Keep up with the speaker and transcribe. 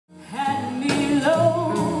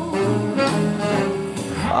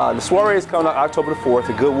The soiree is coming up October the 4th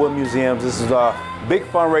at Goodwood Museum. This is a big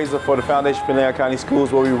fundraiser for the Foundation for Leon County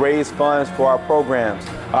Schools, where we raise funds for our programs.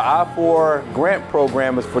 Our I-4 grant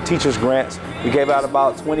program is for teachers grants. We gave out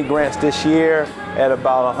about 20 grants this year at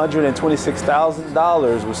about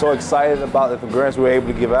 $126,000. We're so excited about the grants we were able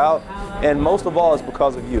to give out, and most of all, it's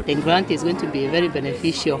because of you. The grant is going to be very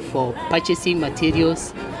beneficial for purchasing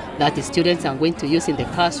materials that the students are going to use in the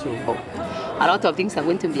classroom. A lot of things are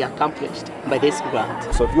going to be accomplished by this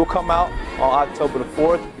grant. So if you'll come out on October the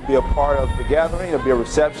 4th, be a part of the gathering. There'll be a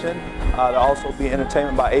reception. There'll also be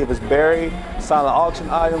entertainment by Avis Berry, silent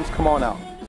auction items. Come on out.